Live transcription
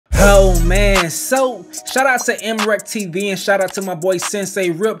Yo, man, so shout out to MREC TV and shout out to my boy Sensei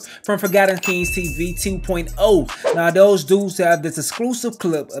Rip from Forgotten Kings TV 2.0. Now, those dudes have this exclusive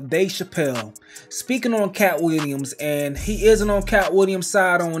clip of Dave Chappelle speaking on Katt Williams, and he isn't on Katt Williams'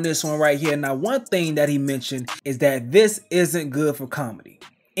 side on this one right here. Now, one thing that he mentioned is that this isn't good for comedy.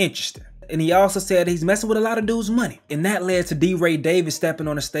 Interesting. And he also said he's messing with a lot of dudes' money. And that led to Deray Davis stepping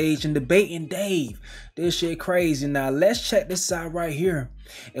on the stage and debating Dave. This shit crazy. Now, let's check this out right here.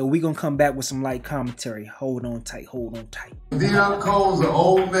 And we gonna come back with some light commentary. Hold on tight, hold on tight. Dion Cole's an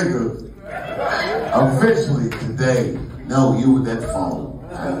old nigga. Officially today. No, you with that phone.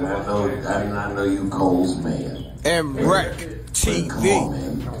 I did not know you Cole's man. MREC TV. Come on,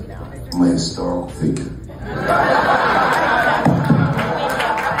 man. I'm a historical figure.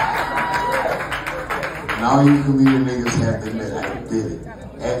 And all you comedian niggas have to admit I did it.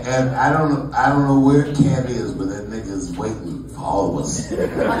 And I don't know where Katt is, but that nigga is waiting for all of us. MREC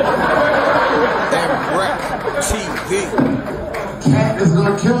TV. Katt is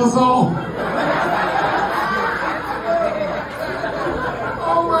gonna kill us all.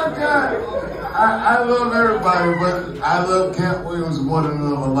 Oh my God. I love everybody, but I love Katt Williams more than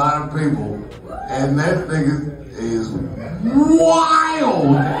a lot of people. And that nigga is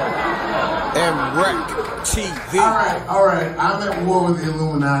wild. MREC TV. All right. I'm at war with the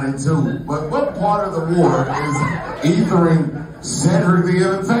Illuminati too. But what part of the war is ethering Cedric the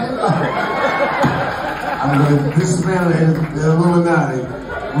Entertainer? I'm going to dismantle the Illuminati,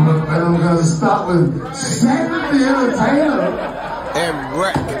 and I'm going to stop with Cedric the Entertainer.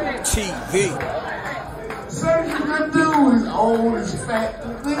 MREC TV. Cedric's a good dude. He's old, he's fat.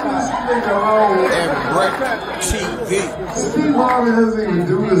 Leave this nigga alone. MREC TV. Steve Harvey doesn't even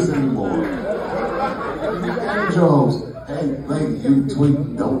do this anymore. Angels. Hey, lady, you tweet.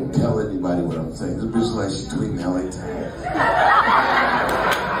 Don't tell anybody what I'm saying. This bitch like she tweeting LA Times.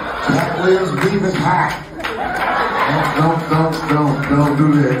 Katt Williams' beef is hot. Don't do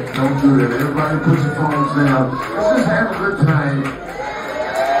that. Don't do that. Everybody put your phones down. Let's just have a good time.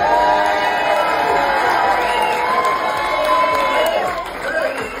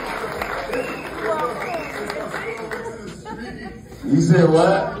 You said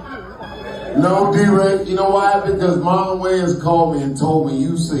what? No, Deray. You know why? Because Marlon Wayans called me and told me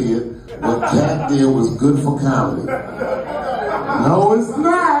you said what Katt did was good for comedy. No, it's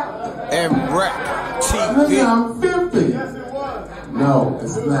not. MREC TV. Nigga, I'm 50. Yes, it was. No,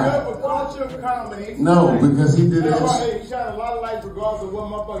 it's not. Comedy. No, because he did He that. shot a lot of lights regardless of what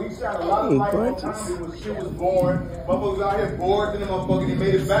motherfucker. He shot a lot of lights on comedy when shit was boring. Motherfuckers out here bored, then the motherfucker he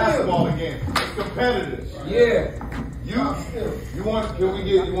made it basketball again. It's competitive. Yeah. You want? Can we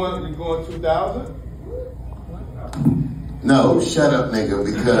get? You want to go in 2000? No, shut up, nigga,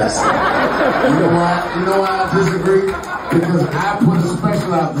 because you know why? You know why I disagree? Because I put a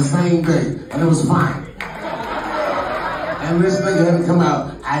special out the same day, and it was fine. And this nigga had to come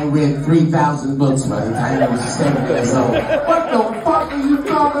out. I read 3,000 books by the time I was 7 years old. What the fuck are you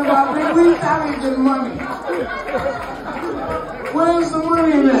talking about? Man, we ain't getting money. Where's the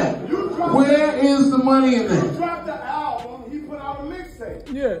money in that? Where is the money in that? He dropped the album. He put out a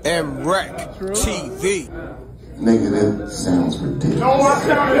mixtape. Yeah. MREC TV. Nigga, that sounds ridiculous. No, I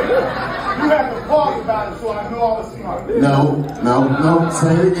sounded. You have to talk about it, so I know I was smart. No,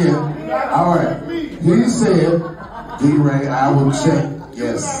 say it again. All right. He said, Deray, I will check.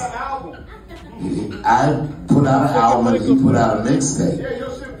 Yes. I put out an album and he put out a mixtape. Yeah,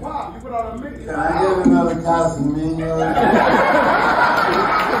 your shit pop. You put out a mixtape. Can I get another Casamigos?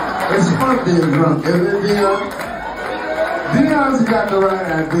 It's fun being drunk, isn't it, Dion? Dion's got the right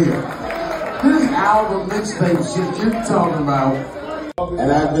idea. This album mixtape shit you're talking about.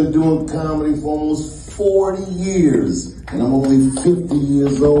 And I've been doing comedy for almost 40 years. And I'm only 50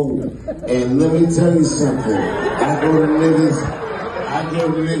 years old. And let me tell you something. I go to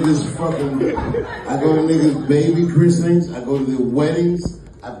niggas' baby christenings. I go to their weddings.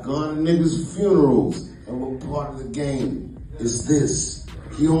 I've gone to niggas' funerals. And what part of the game is this?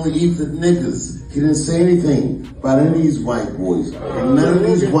 He only eats at niggas. He didn't say anything about any of these white boys. And none of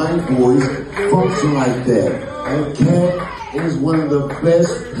these white boys function like that. And Katt is one of the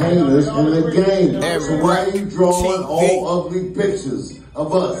best painters in the game. So why are you drawing all ugly pictures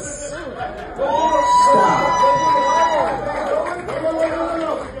of us? Stop.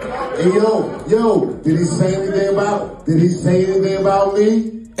 Hey, yo, did he say anything about me?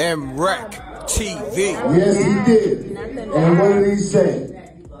 MREC TV. Yes, he did. And what did he say?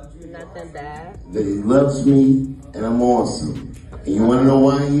 Nothing bad. That he loves me and I'm awesome. And you want to know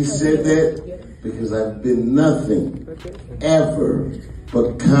why he said that? Because I've been nothing ever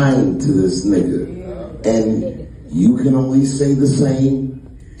but kind to this nigga. And you can only say the same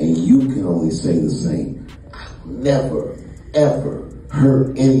And you can only say the same. I've never, ever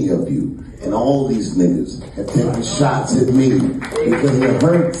hurt any of you. And all these niggas have taken shots at me because it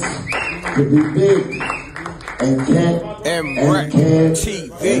hurts to be big. And Katt and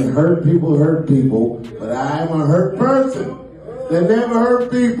hurt people, but I'm a hurt person that never hurt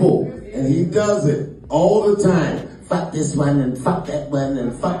people. And he does it all the time. Fuck this one and fuck that one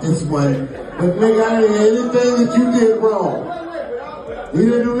and fuck this one. But nigga, I didn't hear anything that you did wrong. You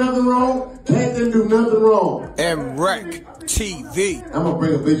didn't do nothing wrong. Katt didn't do nothing wrong. MREC TV. I'm gonna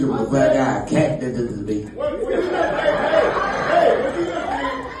bring a picture of a black guy. Katt did this to me.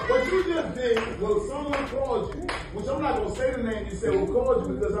 What you just did was someone called you, which I'm not gonna say the name. You said who called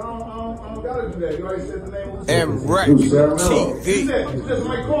you because I don't gotta do that. You already said the name of the MREC TV. You said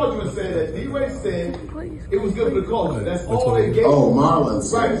somebody called you and said that Deray said it was good for the culture. That's all they gave. Oh, Marlon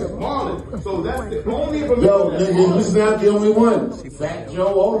said. Right, Marlon. So that's the only information. Yo, nigga, he's not the only one. Fat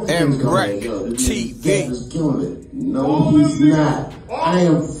Joe, all these things MREC TV. TV. Is killing it. No, he's not. I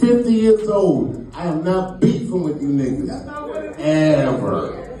am 50 years old. I am not beefing with you niggas.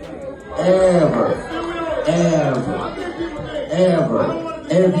 Ever.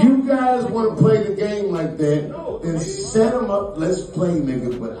 And if you guys want to play the game like that, then set them up. Let's play,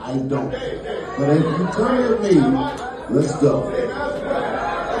 nigga. But I don't. But if you come at me, let's go.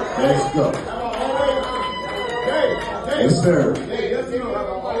 Let's go. Yes, sir.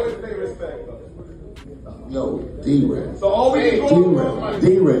 Yo, Deray. So all we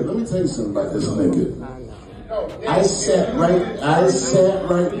Deray, let me tell you something about this nigga. I sat right there.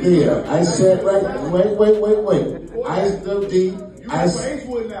 I sat right. Wait.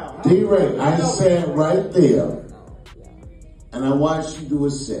 Deray, I sat right there and I watched you do a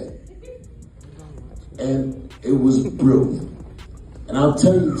set. And it was brilliant. And I'll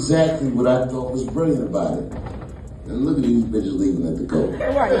tell you exactly what I thought was brilliant about it. And look at these bitches leaving at the coat.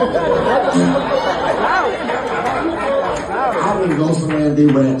 I didn't go somewhere and be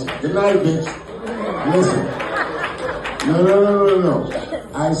ranch. Good night, bitch. Listen. No.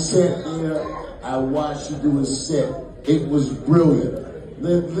 I sat there, I watched you do a set. It was brilliant.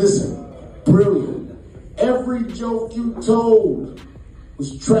 Listen, brilliant. Every joke you told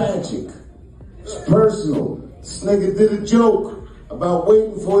was tragic. It's personal. This nigga did a joke about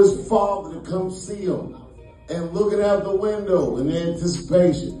waiting for his father to come see him and looking out the window in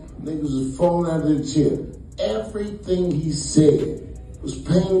anticipation. Niggas was falling out of their chair. Everything he said was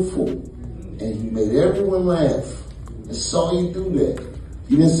painful, and he made everyone laugh. I saw you do that.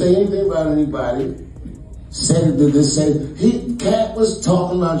 You didn't say anything about anybody. Katt was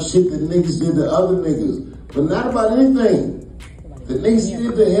talking about shit that niggas did to other niggas, but not about anything that niggas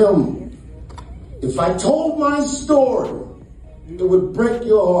did to him. If I told my story, it would break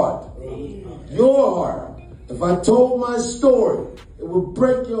your heart. Your heart. If I told my story, it would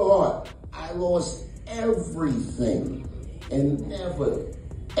break your heart. I lost everything and never,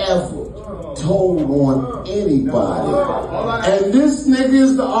 ever told on anybody. And this nigga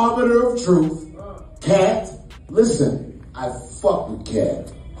is the arbiter of truth. Katt, listen, I fuck with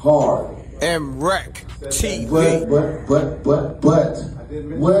Katt hard. MREC TV. Wait,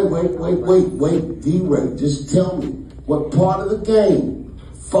 Deray, just tell me what part of the game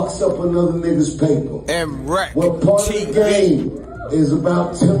fucks up another nigga's paper? MREC What part TV. of the game is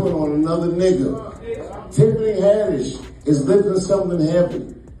about tilling on another nigga? Tiffany Haddish is lifting something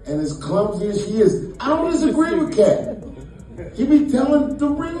heavy, and as clumsy as she is, I don't disagree with Katt. He be telling the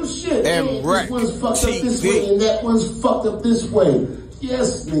real shit. This one's fucked up this way and that one's fucked up this way.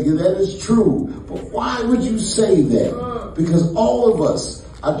 Yes, nigga, that is true. But why would you say that? Because all of us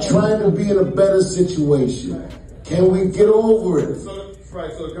are trying to be in a better situation. Can we get over it?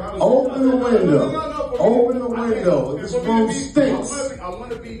 Open the window. Open the window. This room stinks. I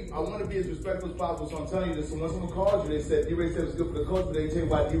want to be as respectful as possible, so I'm telling you this. So when someone called you, they said Deray said it was good for the culture. They tell you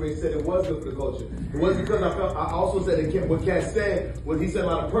why Deray said it was good for the culture. It wasn't because I also said that what Katt said was he said a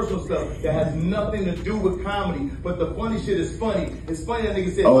lot of personal stuff that has nothing to do with comedy. But the funny shit is funny. It's funny that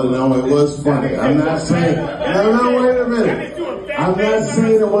nigga said. Oh no, it was funny. I'm not saying. No, wait a minute. I'm not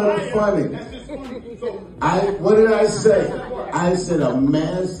saying it wasn't funny. What did I say? I said a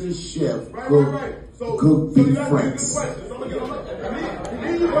master chef could be Franks.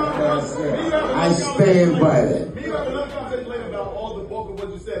 I stand by that.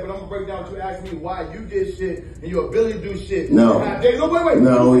 But I'm gonna break down what you asked me why you did shit and your ability to do shit. No. Wait.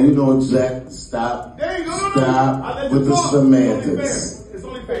 No, you know exactly. Stop. Stop with the semantics. It's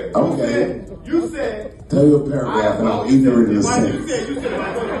only fair. Okay. You said. Tell your paragraph and I'm ignorant in a sentence.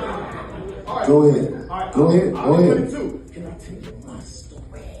 Go ahead. Go ahead. Can I tell you my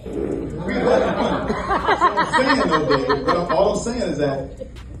story? All I'm saying is that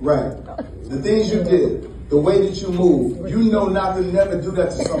Right. The things you did, the way that you move, you know not to never do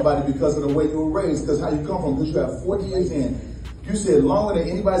that to somebody because of the way you were raised, because how you come from, because you have 40 years in. You said longer than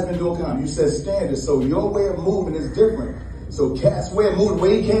anybody's been doing comedy. You said standard, so your way of moving is different. So Katt's way of moving, the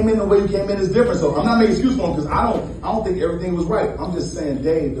way he came in, the way you came in is different. So I'm not making excuse for him because I don't think everything was right. I'm just saying,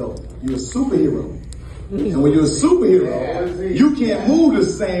 Dave, though, you're a superhero. And when you're a superhero, you can't move the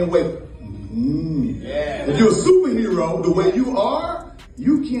same way. If you're a superhero, the way you are,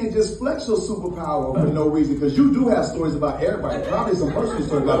 you can't just flex your superpower for no reason, because you do have stories about everybody. Probably some personal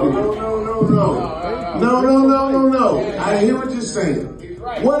stories about people. No. I hear what you're saying.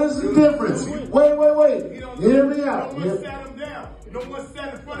 What is the difference? Wait. Hear me out. No one sat him down. No one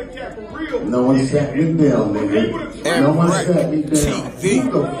sat in front of Katt for real. No one sat me down, nigga. No one sat me down.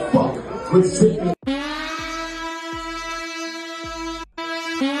 Who the fuck would sit me?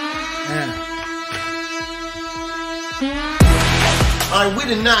 All right, we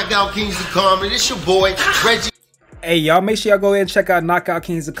the Knockout Kings of Comedy. This your boy, Reggie. Hey, y'all, make sure y'all go ahead and check out Knockout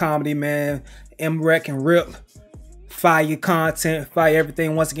Kings of Comedy, man. MREC and Rip. Fire content, fire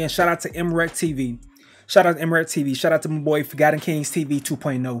everything. Once again, shout out to MREC TV. Shout out to MREC TV. Shout out to my boy, Forgotten Kings TV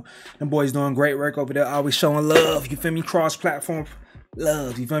 2.0. Them boys doing great work over there. Always showing love. You feel me? Cross-platform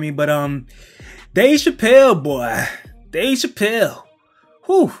love. You feel me? But, Dave Chappelle, boy. Dave Chappelle.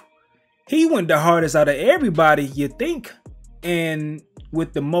 Whew. He went the hardest out of everybody, you think. And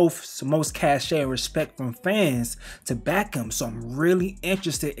with the most cachet and respect from fans to back him. So I'm really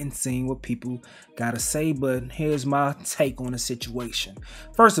interested in seeing what people gotta say, but here's my take on the situation.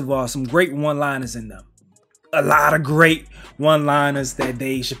 First of all, some great one-liners in them. A lot of great one-liners that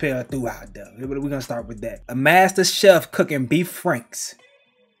Dave Chappelle threw out there. We're gonna start with that. A master chef cooking beef franks.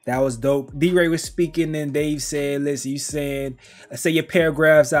 That was dope. Deray was speaking and Dave said, listen, you saying, say your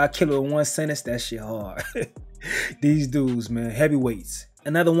paragraphs, I'll kill it in one sentence. That shit hard. These dudes, man, heavyweights.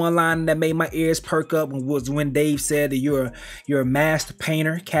 Another one line that made my ears perk up was when Dave said that you're a master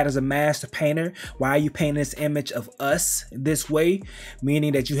painter. Katt is a master painter. Why are you painting this image of us this way?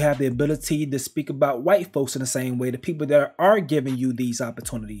 Meaning that you have the ability to speak about white folks in the same way. The people that are giving you these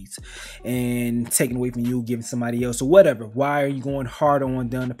opportunities and taking away from you, giving somebody else or whatever. Why are you going hard on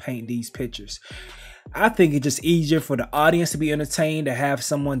them to paint these pictures? I think it's just easier for the audience to be entertained to have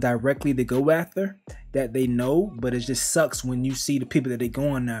someone directly to go after that they know, but it just sucks when you see the people that they're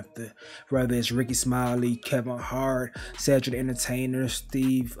going after, whether it's Ricky Smiley, Kevin Hart, Cedric the Entertainer,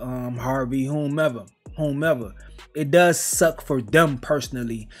 Steve Harvey, whomever. It does suck for them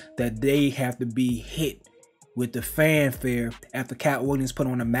personally that they have to be hit with the fanfare after Katt Williams put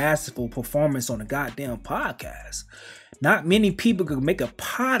on a masterful performance on a goddamn podcast. Not many people could make a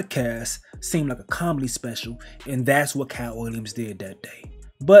podcast seem like a comedy special, and that's what Katt Williams did that day.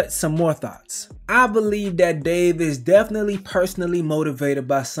 But some more thoughts. I believe that Dave is definitely personally motivated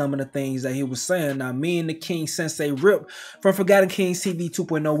by some of the things that he was saying. Now, me and the King Sensei Rip from Forgotten Kings TV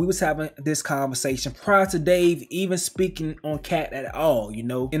 2.0, we was having this conversation prior to Dave even speaking on Katt at all, you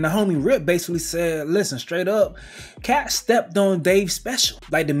know. And the homie Rip basically said, listen, straight up, Katt stepped on Dave's special.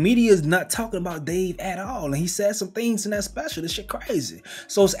 Like, the media is not talking about Dave at all. And he said some things in that special. This shit crazy.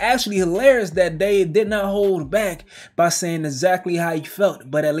 So it's actually hilarious that Dave did not hold back by saying exactly how he felt.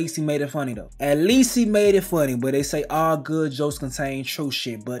 But at least he made it funny though. At least he made it funny. But they say all good jokes contain true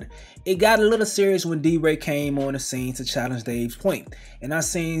shit. But it got a little serious when Deray came on the scene to challenge Dave's point. And I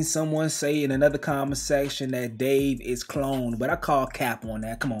seen someone say in another comment section that Dave is cloned. But I call cap on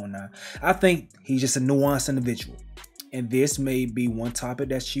that. Come on now. I think he's just a nuanced individual. And this may be one topic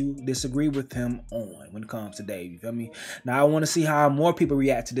that you disagree with him on when it comes to Dave. You feel me? Now, I want to see how more people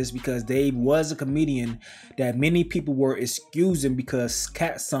react to this because Dave was a comedian that many people were excusing because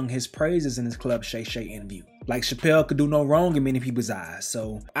Katt sung his praises in his Club Shay Shay interview. Like Chappelle could do no wrong in many people's eyes.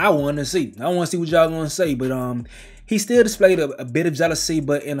 So I want to see. I want to see what y'all going to say. But he still displayed a bit of jealousy,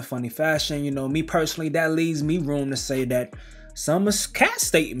 but in a funny fashion. You know, me personally, that leaves me room to say that some of Katt's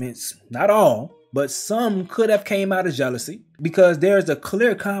statements, not all, but some could have came out of jealousy because there's a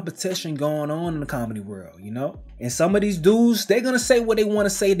clear competition going on in the comedy world, you know? And some of these dudes, they're going to say what they want to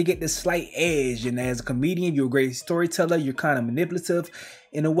say to get this slight edge. And as a comedian, you're a great storyteller. You're kind of manipulative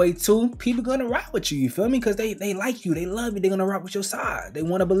in a way too. People going to rock with you, you feel me? Because they like you. They love you. They're going to rock with your side. They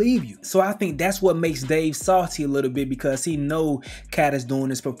want to believe you. So I think that's what makes Dave salty a little bit because he know Katt is doing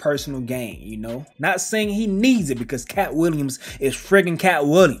this for personal gain, you know? Not saying he needs it because Katt Williams is friggin' Katt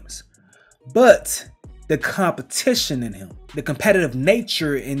Williams. But the competition in him, the competitive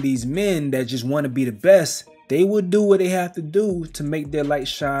nature in these men that just want to be the best, they will do what they have to do to make their light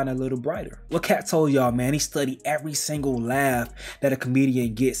shine a little brighter. What Katt told y'all, man, he studied every single laugh that a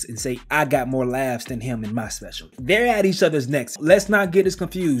comedian gets and say, I got more laughs than him in my special. They're at each other's necks. Let's not get this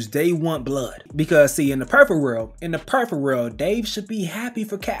confused. They want blood. Because see, in the perfect world, Dave should be happy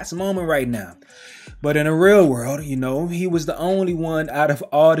for Katt's moment right now. But in the real world, you know, he was the only one out of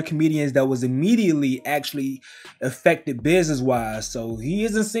all the comedians that was immediately actually affected business-wise. So he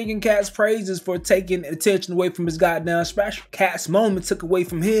isn't singing Katt's praises for taking attention away from his goddamn special. Katt's moment took away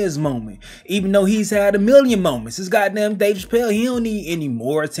from his moment. Even though he's had a million moments. His goddamn Dave Chappelle, he don't need any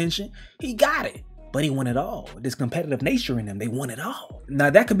more attention. He got it. But he won it all. This competitive nature in him, they won it all.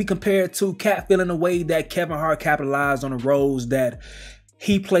 Now that could be compared to Katt feeling the way that Kevin Hart capitalized on the roles that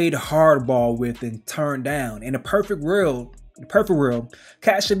he played hardball with and turned down. In a perfect world,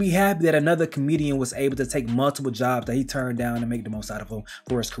 Katt should be happy that another comedian was able to take multiple jobs that he turned down and make the most out of them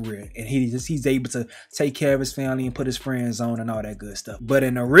for his career. And he's able to take care of his family and put his friends on and all that good stuff. But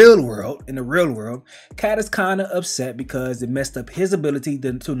in the real world, Katt is kind of upset because it messed up his ability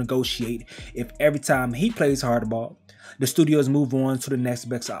to negotiate if every time he plays hardball, the studios move on to the next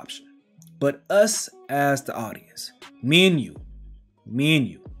best option. But us as the audience, me and you,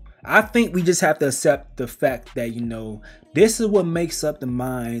 I think we just have to accept the fact that, you know, this is what makes up the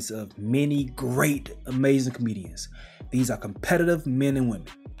minds of many great, amazing comedians. These are competitive men and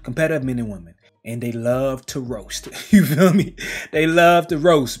women. And they love to roast. You feel me? They love to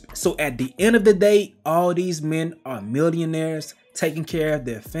roast. So at the end of the day, all these men are millionaires, taking care of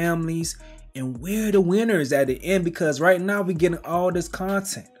their families, and we're the winners at the end because right now we're getting all this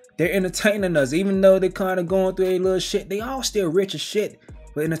content. They're entertaining us, even though they're kind of going through a little shit. They all still rich as shit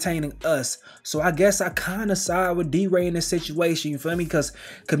for entertaining us. So I guess I kind of side with Deray in this situation, you feel me? Because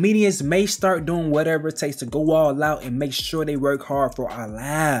comedians may start doing whatever it takes to go all out and make sure they work hard for our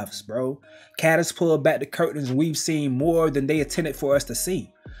laughs, bro. Katt has pulled back the curtains and we've seen more than they intended for us to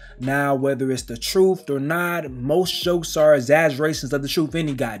see. Now, whether it's the truth or not, most jokes are exaggerations of the truth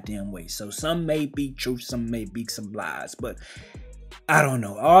any goddamn way. So some may be truth, some may be some lies, but I don't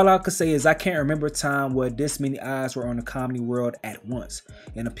know. All I could say is I can't remember a time where this many eyes were on the comedy world at once.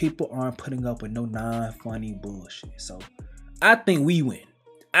 And the people aren't putting up with no non-funny bullshit. So I think we win.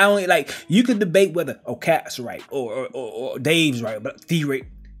 I don't like, you could debate whether Katt's right or Dave's right, but Deray,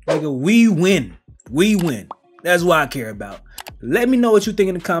 nigga, we win. We win. That's what I care about. Let me know what you think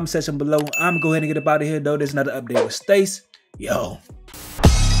in the comment section below. I'm gonna go ahead and get up out of here though. There's another update with Stace. Yo.